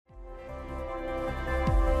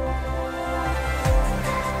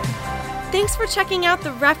Thanks for checking out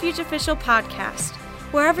the Refuge Official Podcast.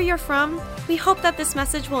 Wherever you're from, we hope that this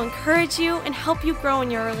message will encourage you and help you grow in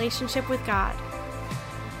your relationship with God.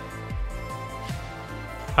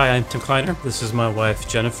 Hi, I'm Tim Kleiner. This is my wife,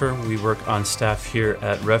 Jennifer. We work on staff here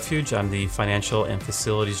at Refuge. I'm the Financial and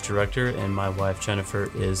Facilities Director, and my wife, Jennifer,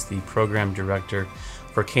 is the Program Director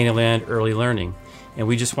for Canaanland Early Learning. And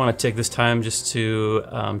we just want to take this time just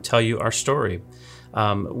to tell you our story.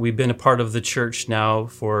 We've been a part of the church now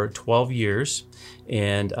for 12 years,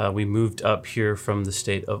 and we moved up here from the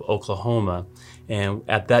state of Oklahoma. And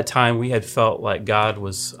at that time, we had felt like God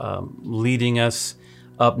was leading us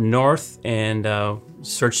up north and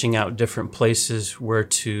searching out different places where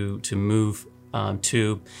to move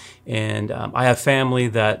to. And I have family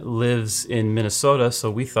that lives in Minnesota, so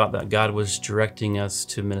we thought that God was directing us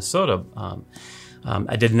to Minnesota.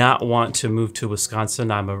 I did not want to move to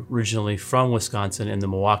Wisconsin. I'm originally from Wisconsin in the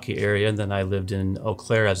Milwaukee area, and then I lived in Eau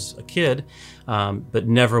Claire as a kid, but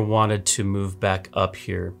never wanted to move back up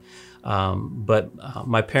here. But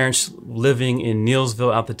my parents living in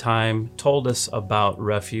Neillsville at the time told us about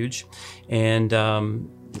Refuge, and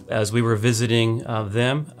as we were visiting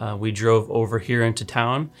them, we drove over here into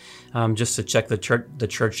town just to check the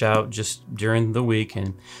church out just during the week.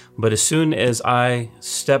 But as soon as I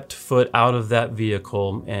stepped foot out of that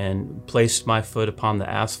vehicle and placed my foot upon the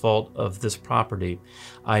asphalt of this property,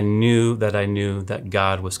 I knew that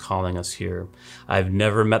God was calling us here. I've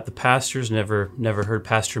never met the pastors, never heard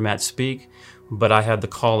Pastor Matt speak, but I had the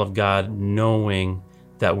call of God knowing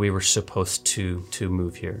that we were supposed to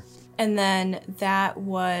move here. And then that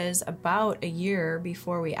was about a year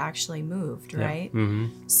before we actually moved, right? Yeah.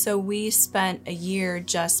 Mm-hmm. So we spent a year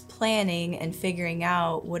just planning and figuring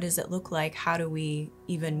out, what does it look like? How do we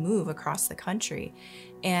even move across the country?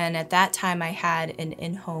 And at that time, I had an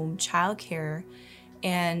in-home childcare.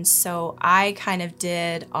 And so I kind of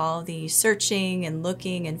did all the searching and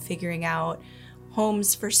looking and figuring out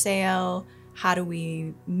homes for sale. How do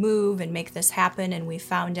we move and make this happen? And we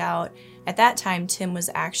found out at that time, Tim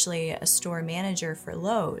was actually a store manager for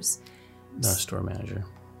Lowe's. Not a store manager.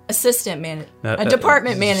 Assistant manager. A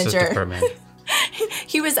department manager. Department.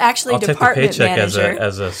 He was actually I'll department take the paycheck manager.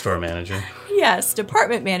 as a store manager. Yes,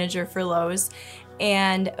 department manager for Lowe's.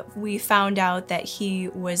 And we found out that he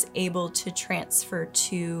was able to transfer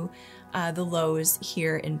to the Lowe's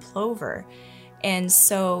here in Plover. And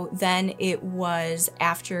so then it was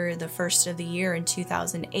after the first of the year in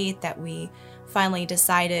 2008 that we finally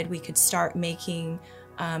decided we could start making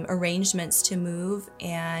arrangements to move.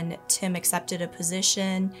 And Tim accepted a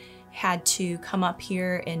position, had to come up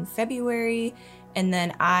here in February. And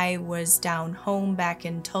then I was down home back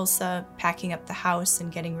in Tulsa, packing up the house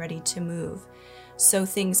and getting ready to move. So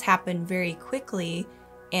things happened very quickly,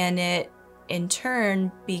 and it in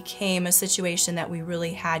turn became a situation that we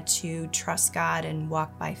really had to trust God and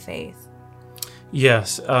walk by faith.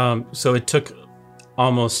 Yes. So it took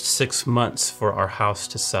almost 6 months for our house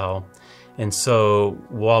to sell. And so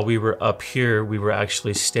while we were up here, we were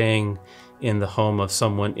actually staying in the home of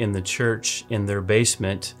someone in the church in their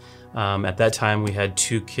basement. At that time, we had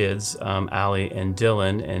 2 kids, Allie and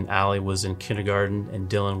Dylan, and Allie was in kindergarten and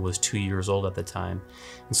Dylan was 2 years old at the time.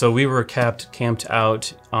 And so we were camped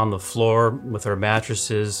out on the floor with our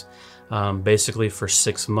mattresses, basically for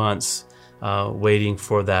 6 months, waiting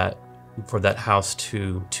for that house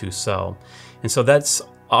to sell. And so that's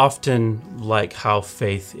often like how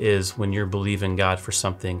faith is when you're believing God for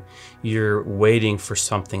something. You're waiting for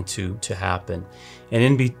something to happen.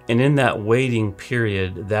 And in that waiting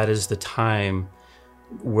period, that is the time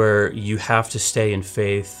where you have to stay in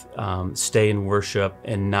faith, stay in worship,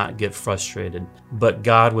 and not get frustrated. But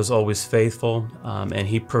God was always faithful, and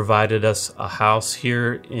He provided us a house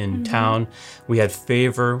here in town. We had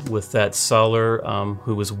favor with that seller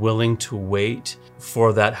who was willing to wait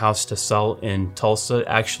for that house to sell in Tulsa,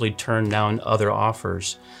 actually turned down other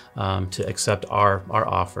offers to accept our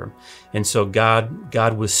offer. And so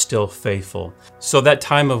God was still faithful. So that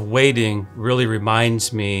time of waiting really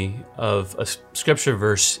reminds me of a scripture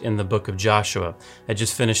verse in the book of Joshua. I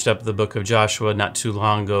just finished up the book of Joshua not too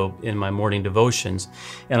long ago in my morning devotions,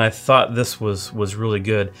 and I thought this was really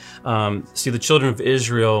good. See, the children of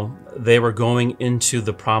Israel, they were going into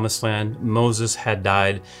the promised land. Moses had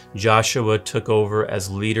died. Joshua took over as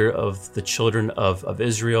leader of the children of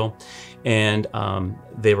Israel. And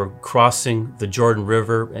they were crossing the Jordan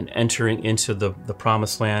River and entering into the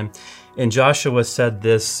promised land. And Joshua said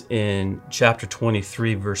this in chapter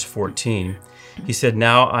 23, verse 14. He said,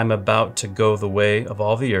 "Now I'm about to go the way of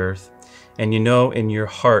all the earth, and you know in your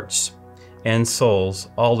hearts and souls,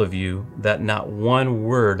 all of you, that not one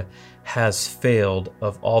word has failed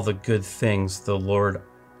of all the good things the Lord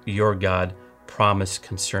your God promised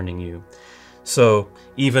concerning you. So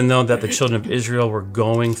even though that the children of Israel were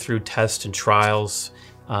going through tests and trials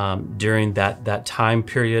during that time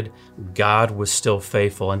period, God was still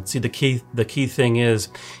faithful. And see, the key thing is,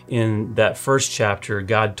 in that first chapter,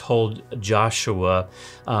 God told Joshua,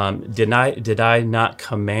 did I not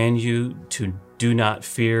command you to do not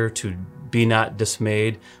fear, to be not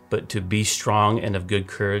dismayed, but to be strong and of good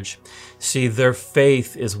courage? See, their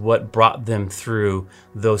faith is what brought them through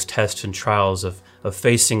those tests and trials of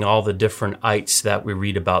facing all the different ites that we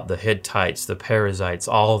read about, the Hittites, the Perizzites,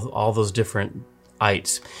 all those different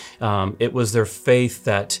ites. It was their faith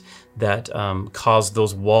that caused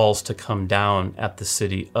those walls to come down at the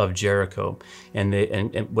city of Jericho,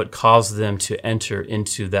 and what caused them to enter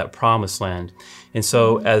into that promised land. And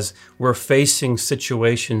so as we're facing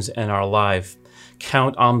situations in our life,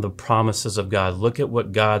 count on the promises of God. Look at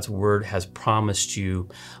what God's word has promised you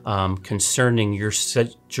concerning your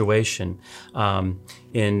situation.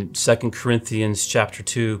 In 2 Corinthians chapter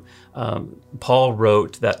 2, Paul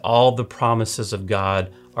wrote that all the promises of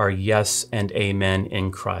God are yes and amen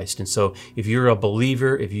in Christ. And so if you're a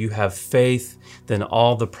believer, if you have faith, then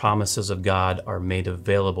all the promises of God are made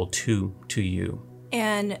available to you.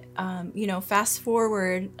 And, fast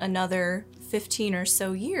forward another 15 or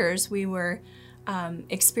so years, we were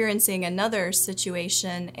experiencing another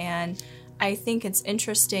situation. And I think it's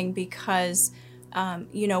interesting because,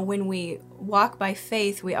 when we walk by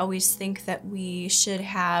faith, we always think that we should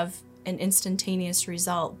have an instantaneous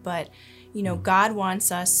result. But, God wants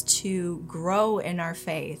us to grow in our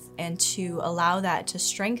faith and to allow that to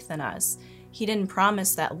strengthen us. He didn't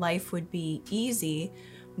promise that life would be easy,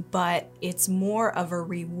 but it's more of a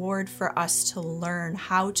reward for us to learn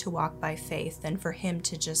how to walk by faith than for him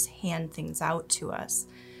to just hand things out to us.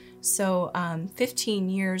 So 15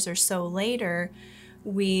 years or so later,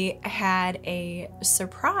 we had a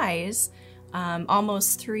surprise.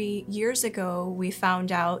 Almost 3 years ago, we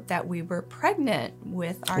found out that we were pregnant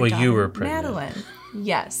with our daughter, you were pregnant. Madeline.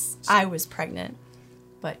 Yes, I was pregnant,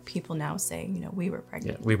 but people now say, we were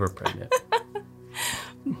pregnant. Yeah, we were pregnant.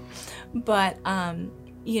 But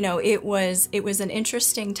it was an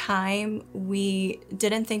interesting time. We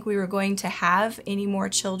didn't think we were going to have any more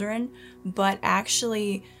children, but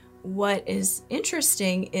actually what is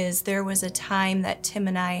interesting is there was a time that Tim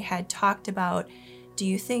and I had talked about, do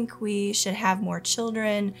you think we should have more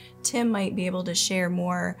children? Tim might be able to share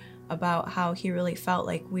more about how he really felt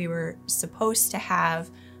like we were supposed to have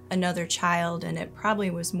another child, and it probably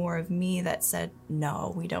was more of me that said,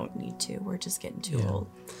 no, we don't need to. We're just getting too old.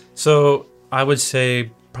 So I would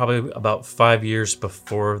say probably about 5 years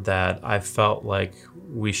before that, I felt like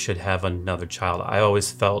we should have another child. I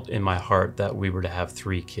always felt in my heart that we were to have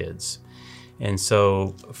 3 kids. And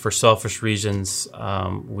so for selfish reasons,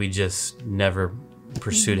 we just never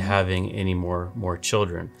pursued having any more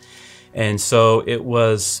children. And so it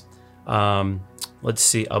was,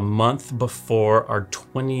 a month before our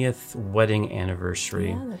 20th wedding anniversary.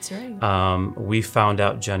 Yeah, that's right. We found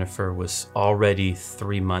out Jennifer was already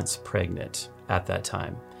 3 months pregnant at that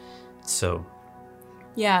time. So.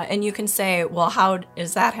 Yeah, and you can say, well, how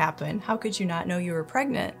does that happen? How could you not know you were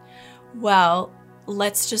pregnant? Well,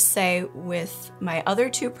 let's just say with my other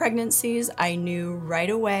 2 pregnancies, I knew right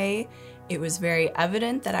away. It was very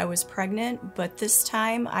evident that I was pregnant, but this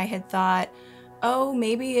time I had thought, oh,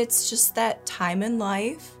 maybe it's just that time in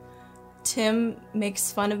life. Tim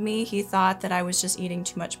makes fun of me. He thought that I was just eating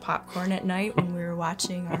too much popcorn at night when we were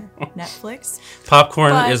watching our Netflix.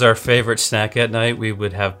 Popcorn is our favorite snack at night. We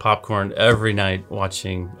would have popcorn every night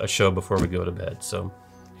watching a show before we go to bed. So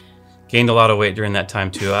gained a lot of weight during that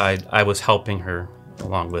time too. I was helping her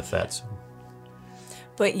along with that. So.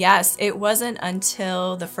 But yes, it wasn't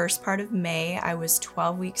until the first part of May, I was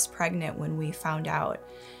 12 weeks pregnant when we found out.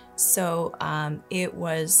 So it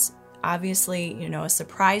was obviously, a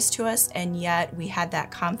surprise to us, and yet we had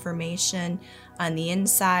that confirmation on the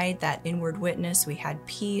inside, that inward witness. We had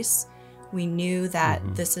peace. We knew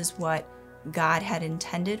that this is what God had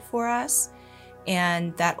intended for us,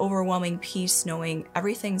 and that overwhelming peace knowing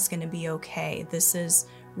everything's going to be okay. This is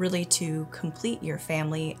really to complete your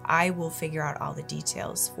family. I will figure out all the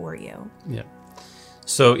details for you. Yeah.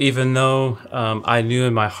 So even though I knew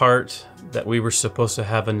in my heart that we were supposed to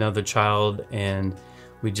have another child and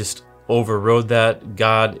we just overrode that,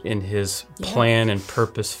 God in his plan and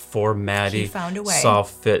purpose for Maddie found a way. Saw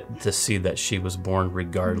fit to see that she was born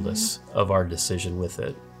regardless of our decision with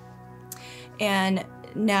it. And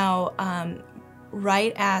now,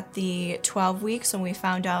 right at the 12 weeks when we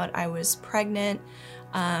found out I was pregnant,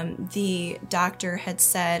 the doctor had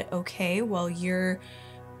said, okay, well, you're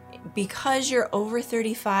because you're over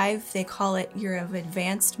 35, they call it you're of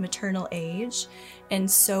advanced maternal age. And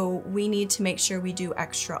so we need to make sure we do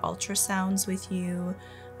extra ultrasounds with you,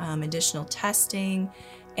 additional testing.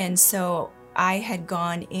 And so I had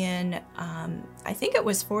gone in, I think it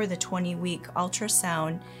was for the 20-week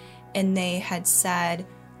ultrasound, and they had said,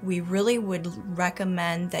 we really would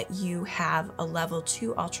recommend that you have a level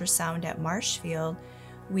 2 ultrasound at Marshfield.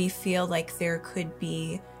 We feel like there could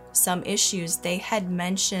be some issues. They had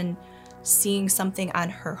mentioned seeing something on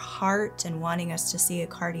her heart and wanting us to see a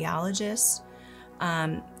cardiologist.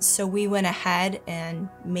 So we went ahead and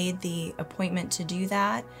made the appointment to do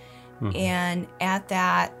that. Mm-hmm. And at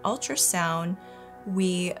that ultrasound,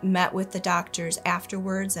 we met with the doctors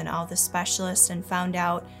afterwards and all the specialists and found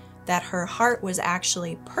out that her heart was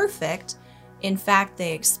actually perfect. In fact,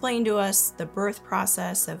 they explained to us the birth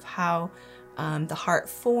process of how the heart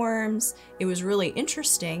forms. It was really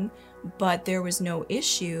interesting, but there was no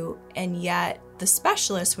issue. And yet the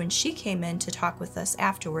specialist, when she came in to talk with us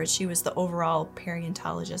afterwards, she was the overall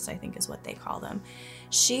periodontologist, I think is what they call them.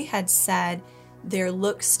 She had said there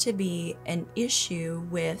looks to be an issue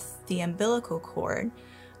with the umbilical cord.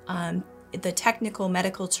 The technical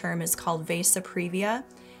medical term is called vasa previa,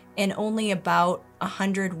 and only about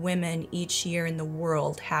 100 women each year in the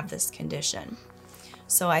world have this condition.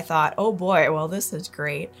 So I thought, oh boy, well, this is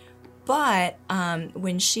great. But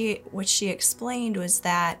what she explained was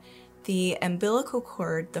that the umbilical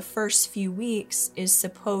cord, the first few weeks, is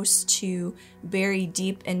supposed to bury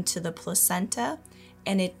deep into the placenta,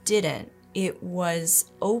 and it didn't. It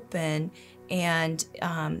was open, and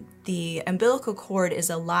the umbilical cord is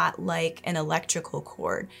a lot like an electrical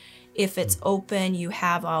cord. If it's open, you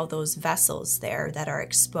have all those vessels there that are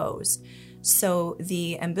exposed. So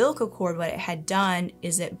the umbilical cord, what it had done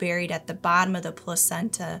is it buried at the bottom of the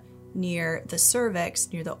placenta near the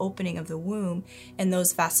cervix, near the opening of the womb, and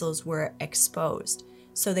those vessels were exposed.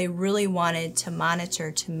 So they really wanted to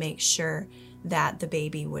monitor to make sure that the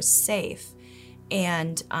baby was safe.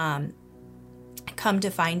 And come to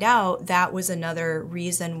find out, that was another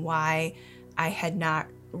reason why I had not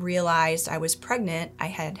realized I was pregnant. I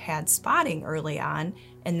had had spotting early on,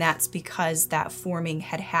 and that's because that forming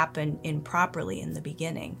had happened improperly in the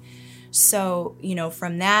beginning. So,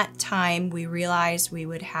 from that time, we realized we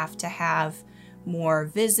would have to have more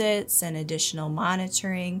visits and additional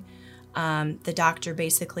monitoring. The doctor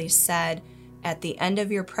basically said, at the end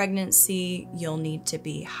of your pregnancy, you'll need to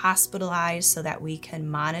be hospitalized so that we can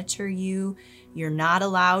monitor you. You're not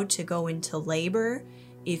allowed to go into labor.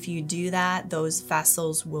 If you do that, those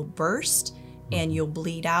vessels will burst and you'll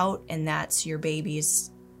bleed out, and that's your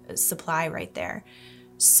baby's supply right there.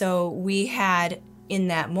 So we had, in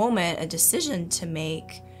that moment, a decision to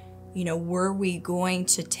make. Were we going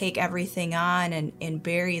to take everything on and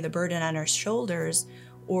bury the burden on our shoulders,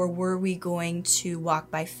 or were we going to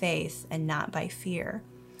walk by faith and not by fear?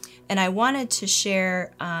 And I wanted to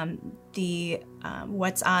share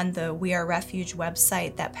what's on the We Are Refuge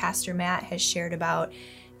website that Pastor Matt has shared about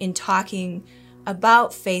in talking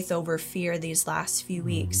about faith over fear these last few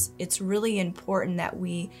weeks. It's really important that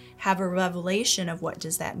we have a revelation of what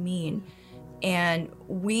does that mean. And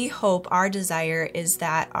we hope, our desire is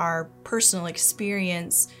that our personal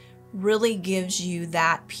experience really gives you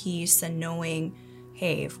that peace and knowing,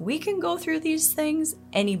 hey, if we can go through these things,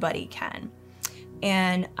 anybody can.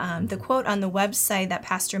 And the quote on the website that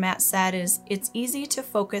Pastor Matt said is, "It's easy to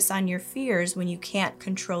focus on your fears when you can't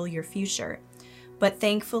control your future. But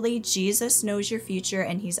thankfully, Jesus knows your future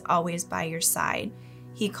and he's always by your side.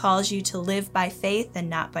 He calls you to live by faith and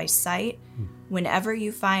not by sight. Whenever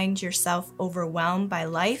you find yourself overwhelmed by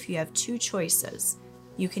life, you have two choices.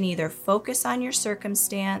 You can either focus on your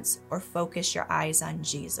circumstance or focus your eyes on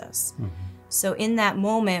Jesus." So in that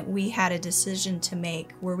moment, we had a decision to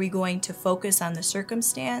make. Were we going to focus on the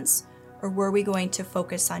circumstance, or were we going to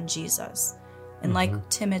focus on Jesus? And like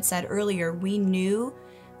Tim had said earlier, we knew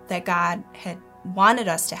that God had wanted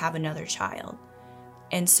us to have another child.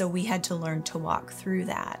 And so we had to learn to walk through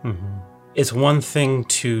that. It's one thing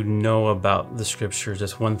to know about the scriptures,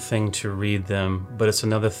 it's one thing to read them, but it's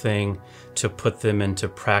another thing to put them into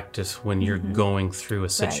practice when you're going through a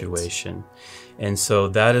situation. Right. And so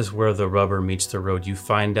that is where the rubber meets the road. You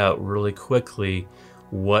find out really quickly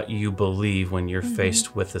what you believe when you're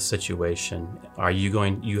faced with a situation.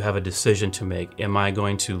 You have a decision to make. Am I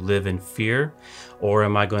going to live in fear, or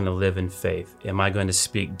am I going to live in faith? Am I going to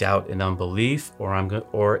speak doubt and unbelief, or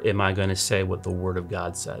am I going to say what the Word of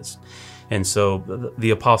God says? And so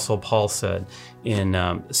the Apostle Paul said in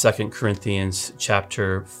 2 Corinthians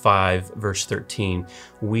chapter 5, verse 13,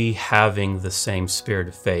 we having the same spirit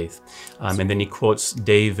of faith. And then he quotes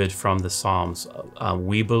David from the Psalms,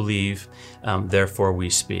 we believe, therefore we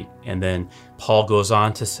speak. And then Paul goes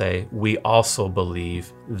on to say, we also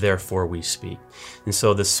believe, therefore we speak. And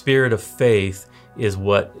so the spirit of faith is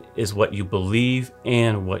what you believe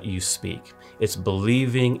and what you speak. It's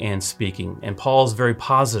believing and speaking. And Paul's very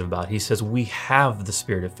positive about it. He says, we have the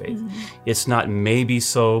spirit of faith. It's not maybe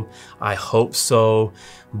so, I hope so,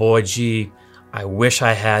 boy, gee, I wish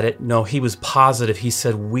I had it. No, he was positive. He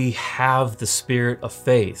said, we have the spirit of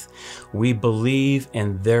faith. We believe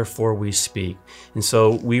and therefore we speak. And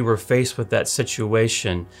so we were faced with that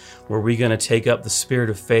situation. Were we going to take up the spirit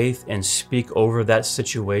of faith and speak over that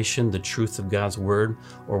situation, the truth of God's word,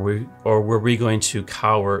 or were we going to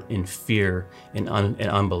cower in fear and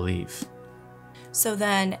unbelief? So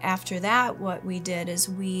then after that, what we did is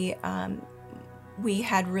we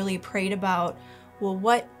had really prayed about, well,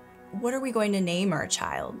 what are we going to name our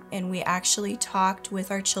child? And we actually talked with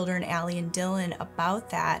our children, Allie and Dylan, about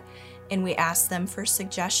that. And we asked them for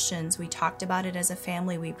suggestions. We talked about it as a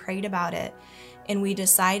family. We prayed about it. And we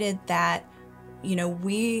decided that,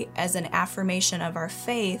 we, as an affirmation of our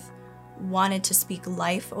faith, wanted to speak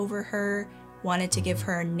life over her, wanted to give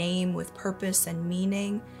her a name with purpose and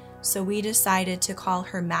meaning. So we decided to call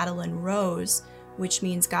her Madeline Rose, which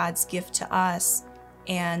means God's gift to us.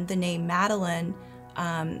 And the name Madeline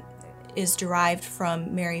is derived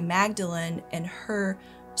from Mary Magdalene and her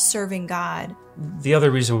serving God. The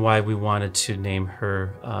other reason why we wanted to name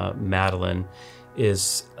her Madeline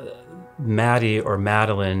is Maddie or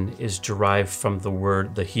Madeline is derived from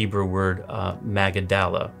the Hebrew word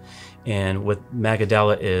Magdala. And what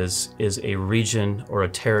Magdala is a region or a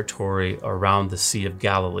territory around the Sea of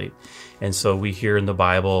Galilee. And so we hear in the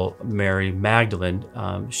Bible, Mary Magdalene,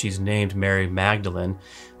 she's named Mary Magdalene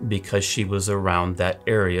because she was around that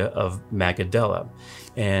area of Magdala.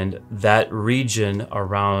 And that region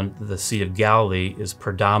around the Sea of Galilee is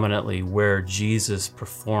predominantly where Jesus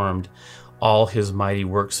performed all his mighty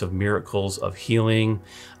works of miracles, of healing,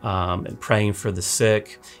 and praying for the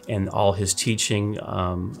sick, and all his teaching.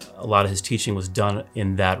 A lot of his teaching was done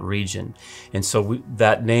in that region. And so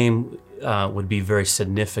that name would be very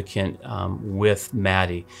significant with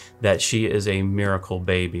Maddie, that she is a miracle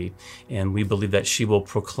baby. And we believe that she will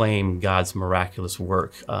proclaim God's miraculous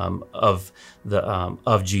work of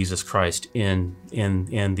Jesus Christ in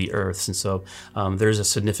the earth. And so there's a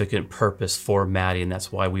significant purpose for Maddie, and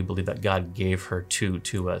that's why we believe that God gave her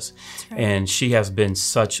to us. Right. And she has been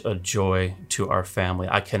such a joy to our family.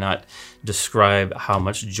 I cannot describe how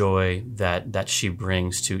much joy that she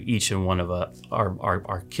brings to each and one of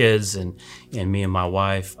our kids and me and my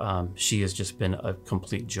wife. She has just been a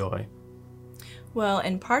complete joy. Well,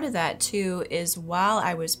 and part of that too is while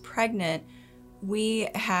I was pregnant, we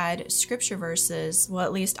had scripture verses. Well,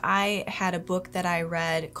 at least I had a book that I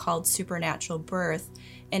read called Supernatural Birth.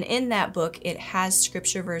 And in that book, it has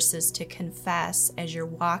scripture verses to confess as you're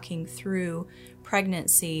walking through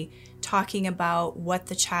pregnancy, talking about what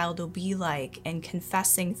the child will be like and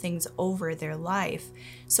confessing things over their life.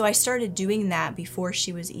 So I started doing that before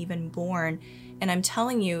she was even born. And I'm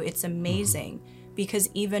telling you, it's amazing because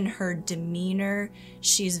even her demeanor,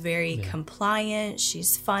 she's very compliant,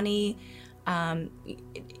 she's funny.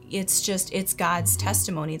 It's God's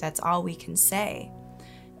testimony. That's all we can say.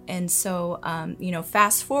 And so,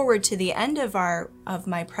 fast forward to the end of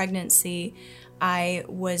my pregnancy, I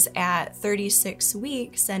was at 36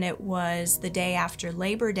 weeks, and it was the day after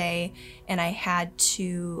Labor Day, and I had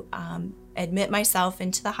to admit myself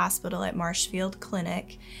into the hospital at Marshfield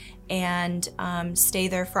Clinic and stay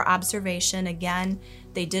there for observation. Again,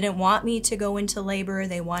 they didn't want me to go into labor.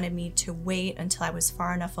 They wanted me to wait until I was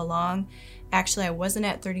far enough along. Actually, I wasn't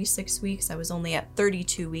at 36 weeks. I was only at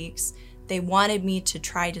 32 weeks. They wanted me to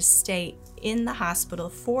try to stay in the hospital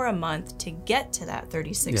for a month to get to that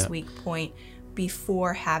 36-week point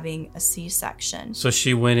before having a C-section. So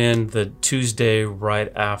she went in the Tuesday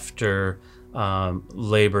right after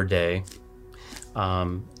Labor Day,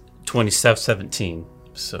 2017.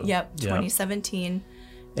 So, 2017.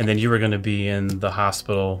 And then you were going to be in the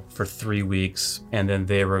hospital for 3 weeks, and then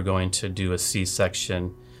they were going to do a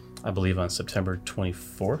C-section, I believe, on September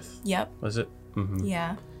 24th. Yep. Was it? Mm-hmm.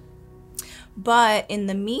 Yeah. But in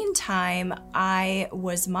the meantime, I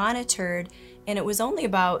was monitored, And it was only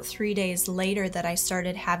about 3 days later that I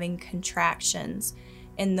started having contractions.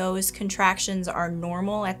 And those contractions are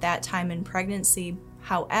normal at that time in pregnancy.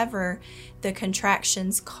 However, the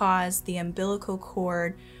contractions caused the umbilical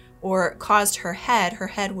cord, or caused her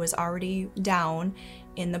head was already down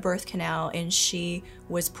in the birth canal, and she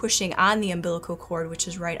was pushing on the umbilical cord, which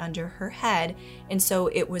is right under her head. And so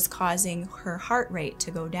it was causing her heart rate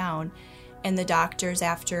to go down. And the doctors,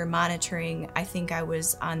 after monitoring, I think I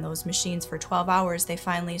was on those machines for 12 hours, they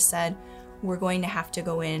finally said, we're going to have to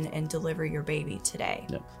go in and deliver your baby today.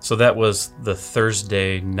 Yeah. So that was the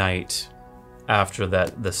Thursday night after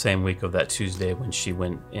that, the same week of that Tuesday when she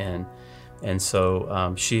went in. And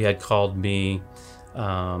so she had called me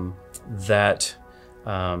that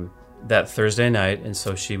Thursday night, and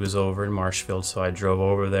so she was over in Marshfield. So I drove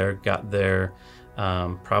over there, got there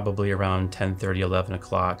probably around 10:30, 11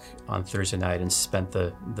 o'clock on Thursday night, and spent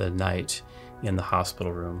the night in the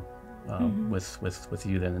hospital room with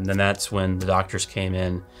you then. And then that's when the doctors came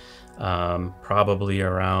in probably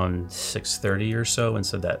around 6:30 or so, and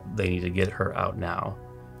said that they need to get her out now.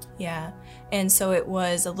 Yeah. And so it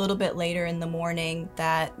was a little bit later in the morning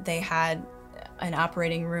that they had an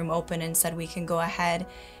operating room open and said, we can go ahead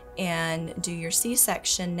and do your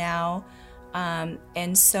C-section now.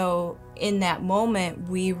 And so in that moment,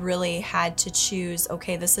 we really had to choose,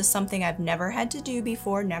 okay, this is something I've never had to do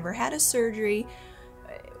before, never had a surgery.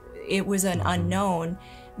 It was an unknown,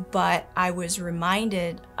 but I was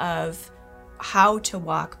reminded of how to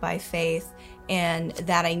walk by faith, and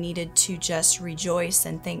that I needed to just rejoice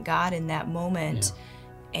and thank God in that moment.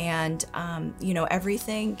 Yeah. And,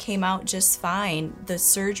 everything came out just fine. The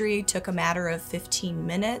surgery took a matter of 15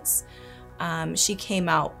 minutes. She came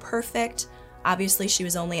out perfect. Obviously, she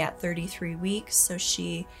was only at 33 weeks, so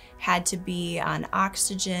she had to be on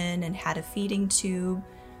oxygen and had a feeding tube.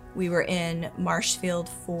 We were in Marshfield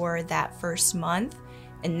for that first month,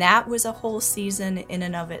 and that was a whole season in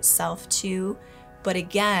and of itself too. But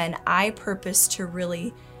again, I purposed to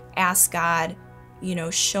really ask God,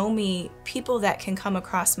 show me people that can come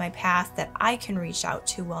across my path that I can reach out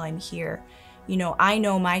to while I'm here. I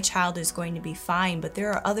know my child is going to be fine, but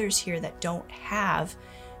there are others here that don't have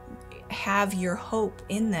your hope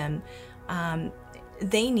in them.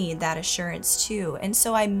 They need that assurance too. And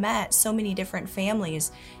so I met so many different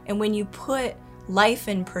families. And when you put life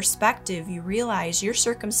in perspective, you realize your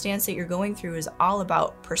circumstance that you're going through is all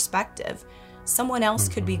about perspective. Someone else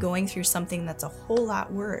could be going through something that's a whole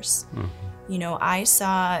lot worse. I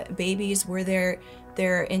saw babies where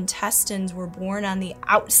their intestines were born on the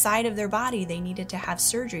outside of their body. They needed to have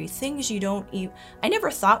surgery. Things I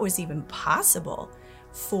never thought was even possible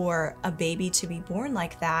for a baby to be born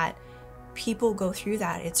like that. People go through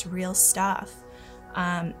that. It's real stuff.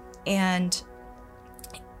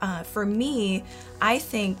 For me, I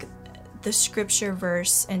think the scripture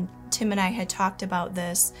verse, and Tim and I had talked about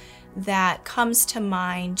this, that comes to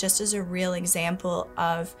mind just as a real example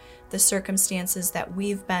of the circumstances that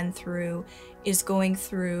we've been through is going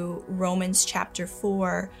through Romans chapter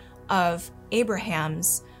 4 of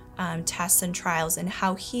Abraham's tests and trials and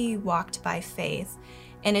how he walked by faith.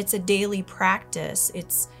 And it's a daily practice.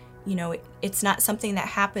 It's not something that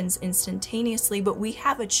happens instantaneously, but we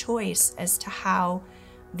have a choice as to how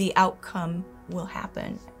the outcome will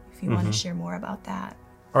happen. If you want to share more about that.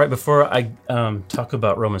 All right, before I talk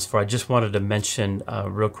about Romans 4, I just wanted to mention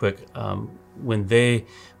real quick, when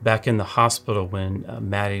back in the hospital when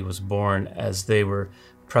Maddie was born, as they were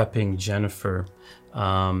prepping Jennifer,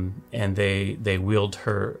 and they wheeled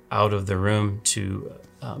her out of the room to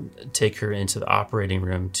take her into the operating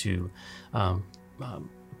room to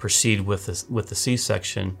proceed with the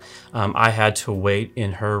C-section, I had to wait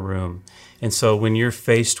in her room. And so when you're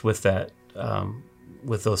faced with that,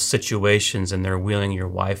 with those situations and they're wheeling your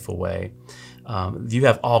wife away, you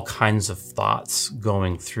have all kinds of thoughts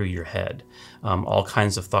going through your head, all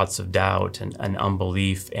kinds of thoughts of doubt and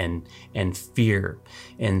unbelief and fear.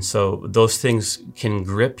 And so those things can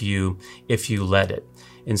grip you if you let it.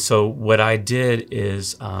 And so what I did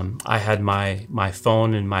is I had my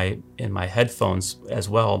phone and my headphones as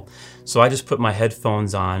well. So I just put my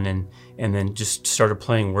headphones on and then just started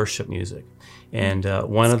playing worship music. And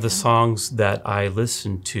one of the songs that I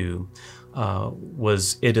listened to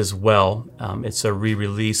was It Is Well. It's a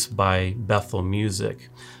re-release by Bethel Music.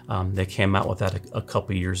 They came out with that a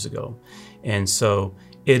couple years ago. And so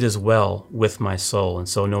it is well with my soul. And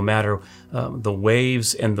so no matter the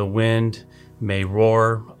waves and the wind may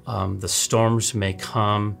roar, the storms may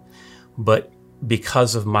come, but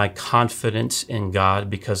because of my confidence in God,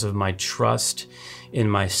 because of my trust in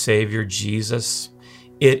my Savior Jesus,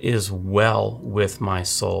 it is well with my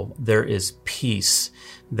soul. There is peace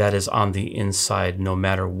that is on the inside, no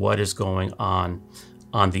matter what is going on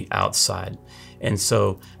the outside. And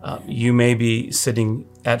so you may be sitting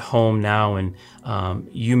at home now, and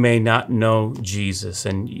you may not know Jesus,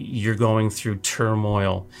 and you're going through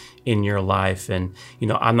turmoil in your life. And,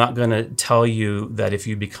 I'm not going to tell you that if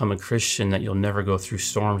you become a Christian that you'll never go through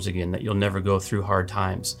storms again, that you'll never go through hard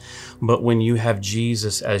times. But when you have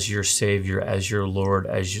Jesus as your Savior, as your Lord,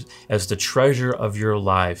 as the treasure of your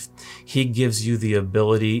life, He gives you the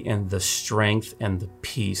ability and the strength and the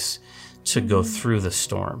peace to go through the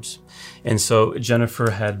storms. And so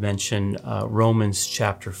Jennifer had mentioned Romans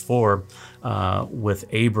chapter 4 with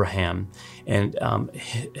Abraham, and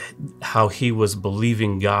how he was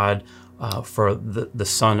believing God for the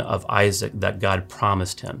son of Isaac that God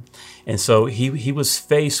promised him. And so he was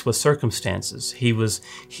faced with circumstances. He was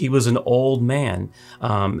an old man.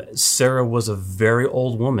 Sarah was a very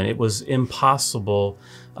old woman. It was impossible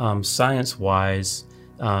science-wise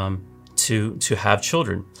to have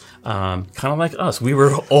children. Kind of like us. We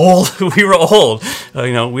were old. We were old.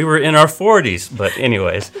 We were in our 40s. But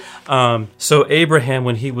anyways, so Abraham,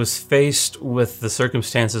 when he was faced with the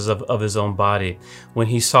circumstances of his own body, when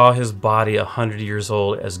he saw his body 100 years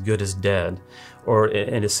old, as good as dead,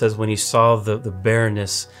 and it says when he saw the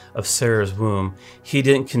barrenness of Sarah's womb, he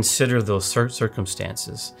didn't consider those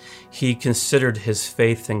circumstances. He considered his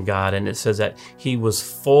faith in God, and it says that he was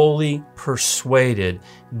fully persuaded,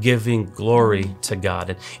 giving glory to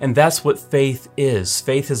God. And that's what faith is.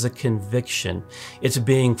 Faith is a conviction. It's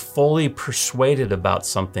being fully persuaded about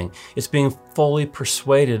something. It's being fully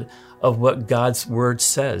persuaded of what God's word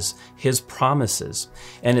says, His promises.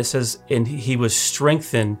 And it says, and he was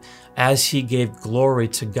strengthened as he gave glory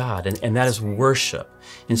to God, and that is worship.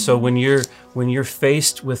 And so when you're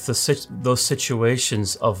faced with those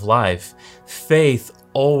situations of life, faith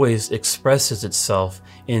always expresses itself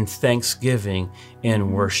in thanksgiving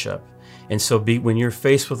and worship. And so when you're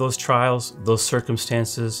faced with those trials, those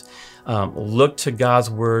circumstances, look to God's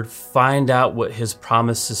word, find out what His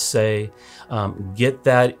promises say, get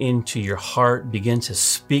that into your heart, begin to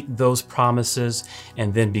speak those promises,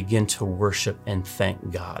 and then begin to worship and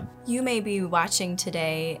thank God. You may be watching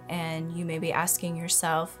today and you may be asking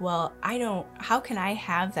yourself, well, how can I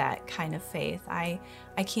have that kind of faith? I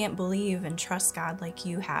can't believe and trust God like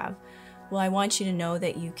you have. Well, I want you to know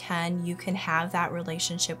that you can have that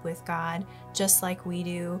relationship with God just like we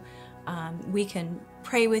do. We can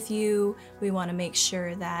pray with you. We want to make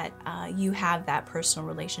sure that you have that personal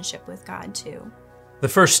relationship with God too. The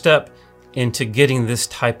first step into getting this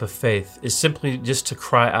type of faith is simply just to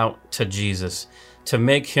cry out to Jesus, to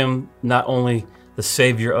make Him not only the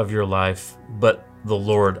Savior of your life, but the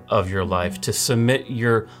Lord of your life, to submit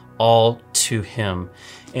your all to Him.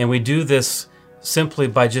 And we do this simply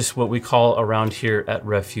by just what we call around here at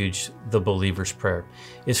Refuge the believer's prayer.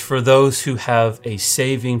 It's for those who have a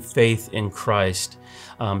saving faith in Christ,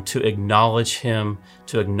 to acknowledge Him,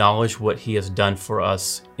 to acknowledge what He has done for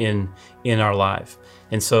us in our life.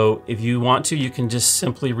 And so if you want to, you can just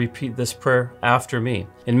simply repeat this prayer after me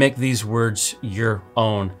and make these words your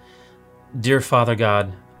own. Dear Father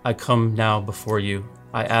God, I come now before you.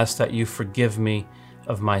 I ask that you forgive me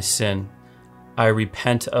of my sin. I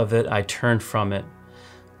repent of it. I turn from it.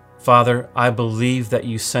 Father, I believe that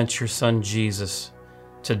you sent your Son Jesus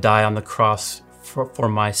to die on the cross for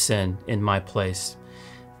my sin in my place,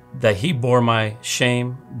 that He bore my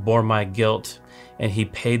shame, bore my guilt, and He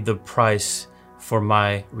paid the price for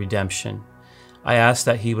my redemption. I ask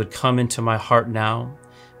that He would come into my heart now,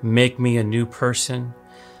 make me a new person,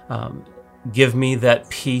 give me that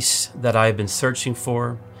peace that I have been searching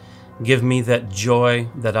for, give me that joy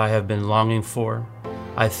that I have been longing for.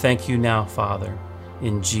 I thank you now, Father,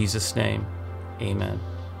 in Jesus' name, amen.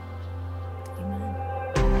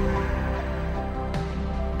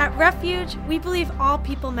 At Refuge, we believe all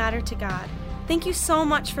people matter to God. Thank you so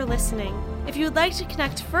much for listening. If you would like to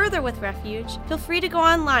connect further with Refuge, feel free to go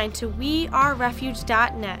online to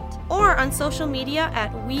wearerefuge.net or on social media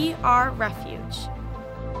at We Are Refuge.